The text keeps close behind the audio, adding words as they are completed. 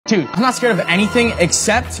Dude, I'm not scared of anything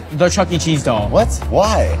except the Chuck E. Cheese doll. What?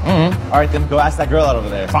 Why? All right, then go ask that girl out over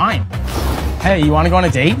there. Fine. Hey, you want to go on a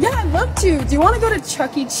date? Yeah, I'd love to. Do you want to go to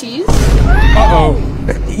Chuck E. Cheese? Uh-oh.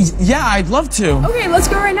 Yeah, I'd love to. Okay, let's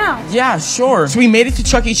go right now. Yeah, sure. So we made it to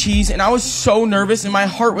Chuck E. Cheese, and I was so nervous, and my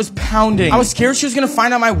heart was pounding. I was scared she was gonna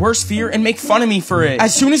find out my worst fear and make fun of me for it.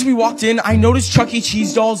 As soon as we walked in, I noticed Chuck E.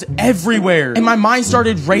 Cheese dolls everywhere, and my mind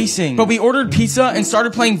started racing. But we ordered pizza and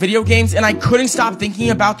started playing video games, and I couldn't stop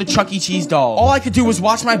thinking about the Chuck E. Cheese doll. All I could do was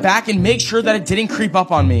watch my back and make sure that it didn't creep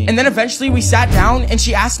up on me. And then eventually we sat down, and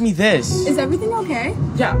she asked me this. Is everything okay?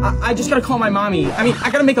 Yeah, I just gotta call my mommy. I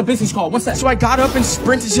gotta make a business call. What's that? So I got up and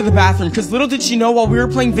sprinted to the bathroom, because little did she know while we were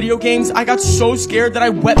playing video games, I got so scared that I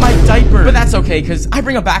wet my diaper. But that's okay, because I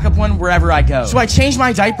bring a backup one wherever I go. So I changed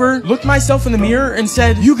my diaper, looked myself in the mirror, and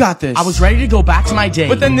said, "You got this." I was ready to go back to my date.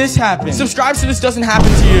 But then this happened. Subscribe so this doesn't happen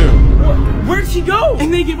to you. Where'd she go?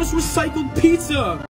 And they gave us recycled pizza.